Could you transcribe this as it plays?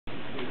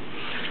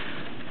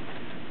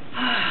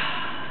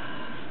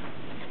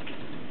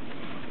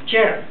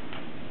chair,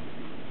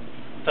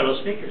 fellow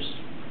speakers,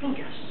 no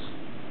guests.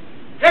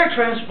 Air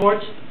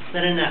transport's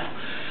then and now.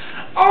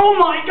 Oh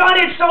my God,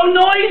 it's so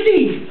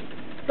noisy!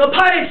 The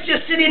pilot's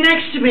just sitting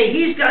next to me.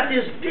 He's got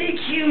this big,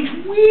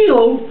 huge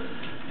wheel,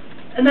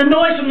 and the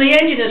noise from the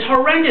engine is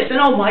horrendous. And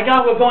oh my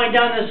God, we're going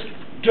down this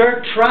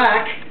dirt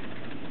track.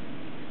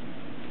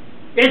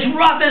 It's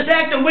rough as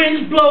heck. The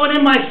wind's blowing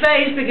in my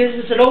face because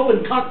it's an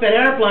open cockpit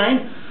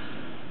airplane.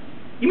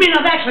 You mean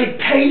I've actually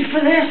paid for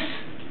this?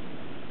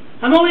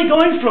 I'm only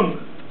going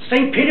from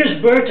St.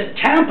 Petersburg to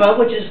Tampa,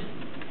 which is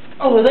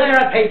over there.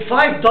 I paid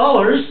 $5.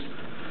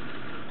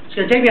 It's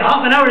going to take me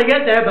half an hour to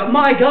get there, but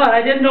my God,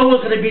 I didn't know it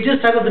was going to be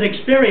this type of an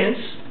experience.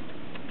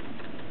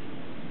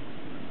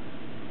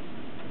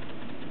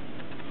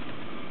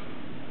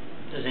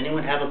 Does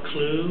anyone have a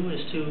clue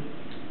as to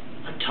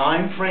a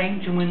time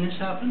frame to when this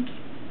happened?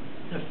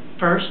 The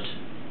first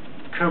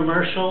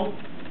commercial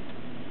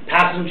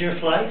passenger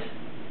flight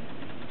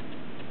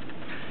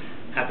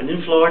happened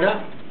in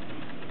Florida.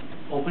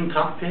 Open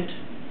cockpit,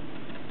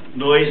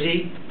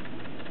 noisy.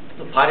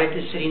 The pilot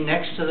is sitting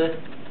next to the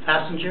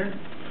passenger.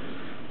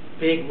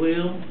 Big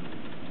wheel,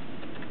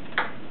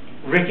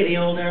 rickety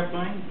old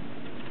airplane.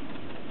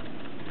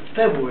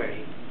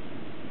 February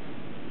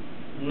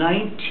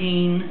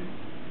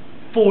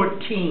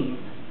 1914.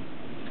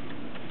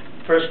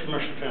 First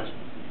commercial transport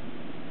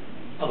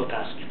of a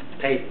passenger,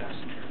 paid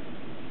passenger.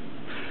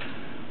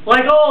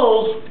 Like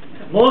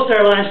most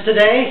airlines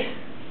today,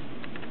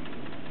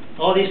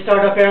 all these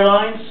startup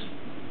airlines,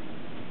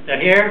 they're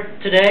here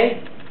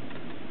today,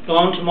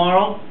 gone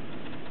tomorrow.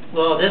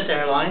 Well, this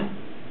airline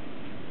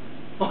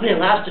only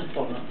lasted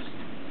 4 months.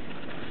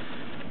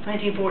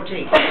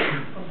 1914.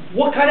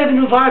 What kind of an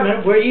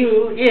environment were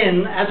you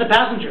in as a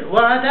passenger?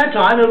 Well, at that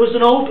time, it was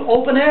an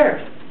open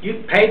air.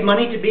 You paid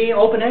money to be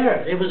open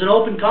air. It was an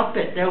open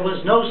cockpit. There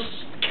was no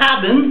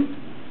cabin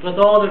with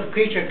all the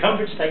creature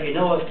comforts that you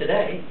know of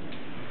today.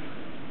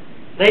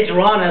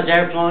 Later on, as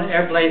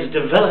airplanes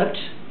developed,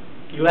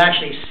 you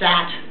actually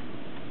sat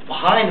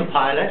behind the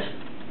pilot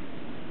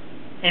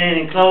in an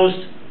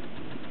enclosed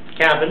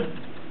cabin,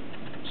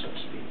 so to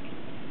speak.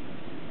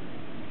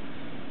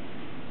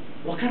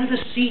 What kind of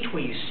a seat were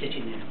you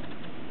sitting in?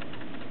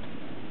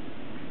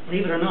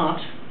 Believe it or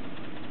not,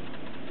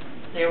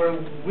 they were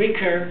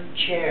wicker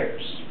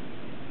chairs.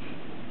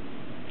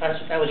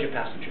 That was your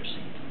passenger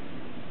seat.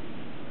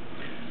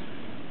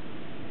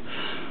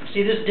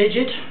 See this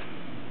digit?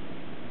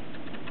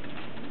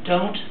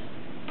 Don't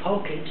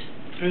poke it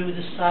through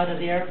the side of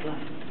the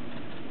airplane.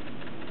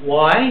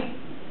 Why?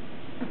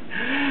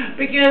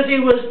 Because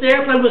the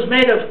airplane was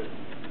made of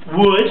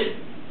wood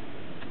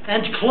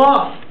and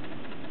cloth.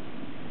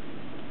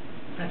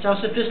 That's how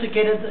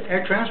sophisticated the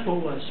air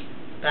transport was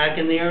back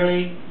in the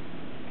early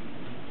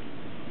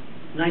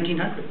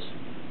 1900s.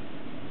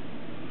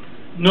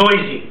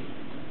 Noisy.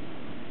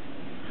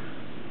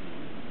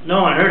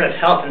 No one heard of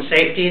health and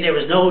safety. There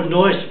was no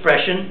noise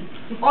suppression.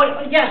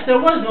 Oh, yes, there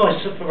was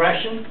noise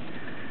suppression.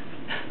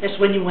 It's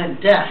when you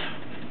went deaf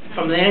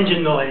from the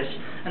engine noise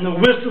and the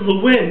whist of the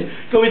wind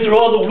going through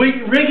all the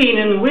rigging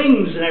and the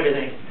wings and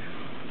everything.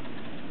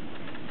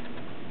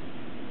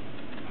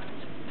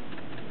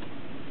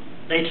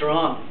 Later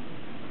on,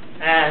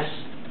 as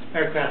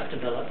aircraft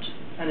developed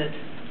and the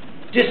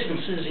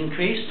distances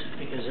increased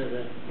because of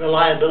the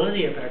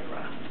reliability of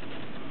aircraft,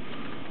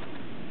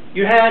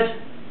 you had a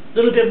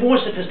little bit more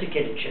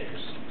sophisticated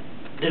chairs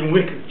than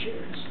wicker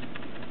chairs.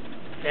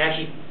 They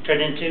actually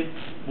turned into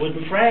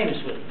wooden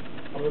frames with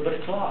a little bit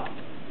of cloth.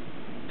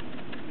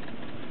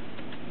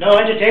 No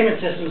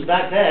entertainment systems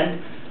back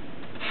then.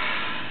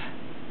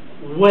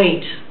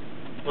 Weight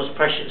was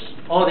precious.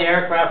 All the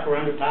aircraft were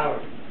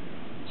underpowered.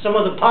 Some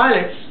of the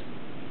pilots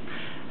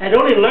had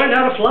only learned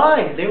how to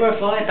fly. They were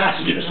flying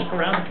passengers all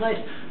around the place.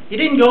 You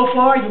didn't go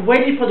far. You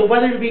waited for the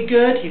weather to be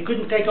good. You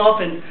couldn't take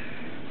off in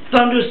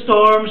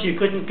thunderstorms. You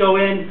couldn't go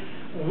in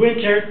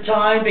winter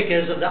time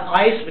because of the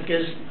ice.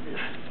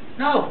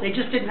 No, they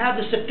just didn't have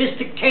the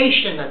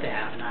sophistication that they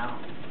have now.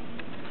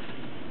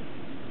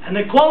 And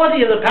the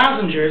quality of the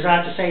passengers, I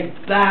have to say,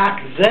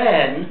 back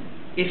then,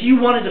 if you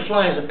wanted to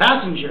fly as a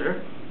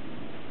passenger,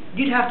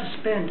 you'd have to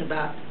spend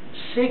about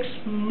 6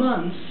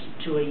 months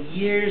to a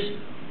year's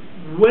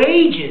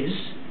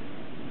wages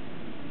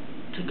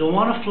to go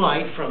on a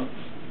flight from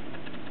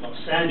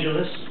Los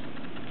Angeles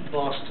to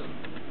Boston.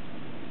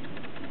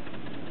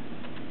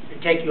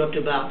 It'd take you up to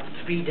about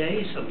 3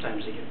 days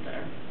sometimes to get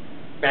there,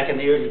 back in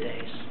the early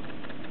days.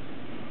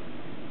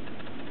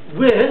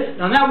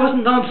 Now that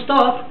wasn't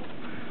non-stop.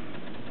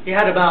 You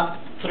had about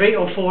 3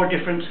 or 4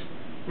 different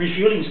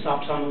refueling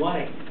stops on the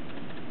way.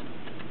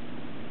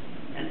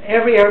 And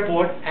every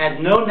airport had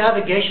no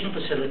navigational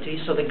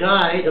facility, so the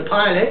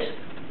pilot,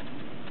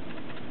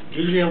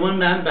 usually a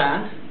one-man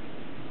band,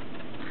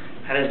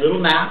 had his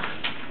little map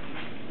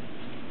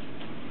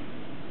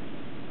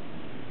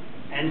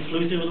and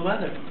flew through the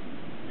weather.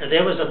 If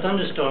there was a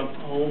thunderstorm,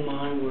 oh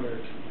my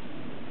word.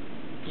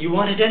 You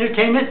wanted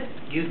entertainment?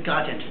 You've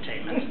got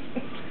entertainment.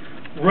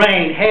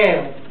 Rain,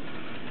 hail,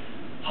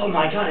 oh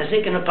my God, is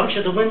it going to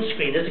puncture the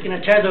windscreen? Is it going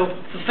to tear the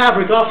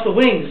fabric off the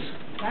wings?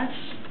 That's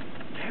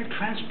air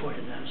transport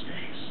in those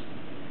days.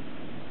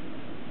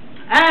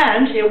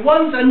 And it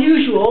wasn't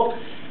unusual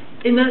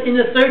in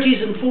the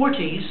 30s and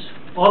 40s,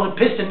 all the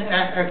piston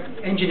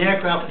engine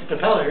aircraft with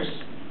propellers.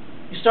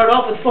 You start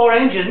off with 4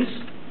 engines.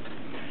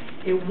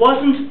 It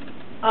wasn't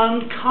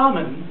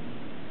uncommon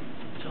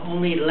to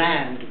only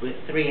land with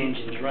 3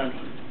 engines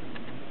running.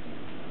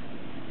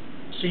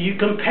 So you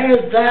compare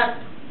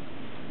that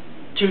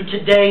to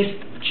today's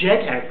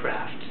jet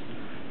aircraft,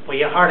 where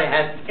you hardly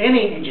have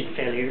any engine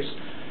failures,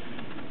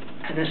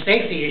 and the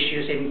safety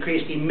issues have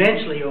increased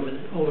immensely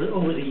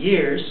over the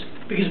years,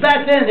 because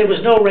back then there was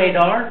no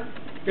radar,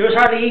 there was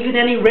hardly even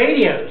any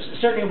radios,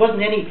 there certainly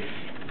wasn't any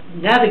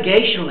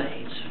navigational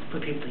aids for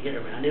people to get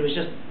around. It was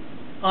just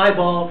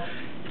eyeball,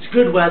 it's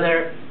good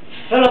weather,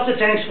 fill up the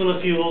tanks full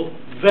of fuel,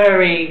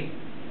 very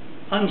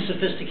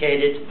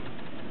unsophisticated,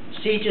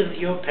 seat of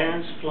your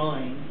pants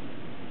flying.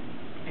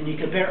 And you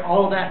compare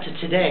all that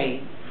to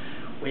today,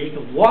 where you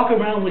can walk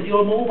around with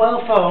your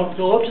mobile phone,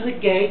 go up to the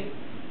gate,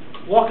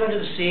 walk under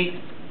the seat,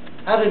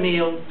 have a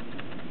meal.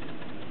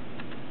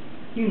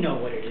 You know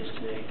what it is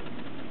today.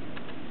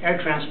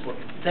 Air transport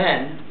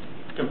then,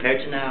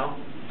 compared to now,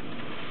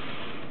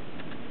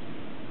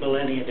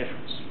 millennia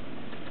difference.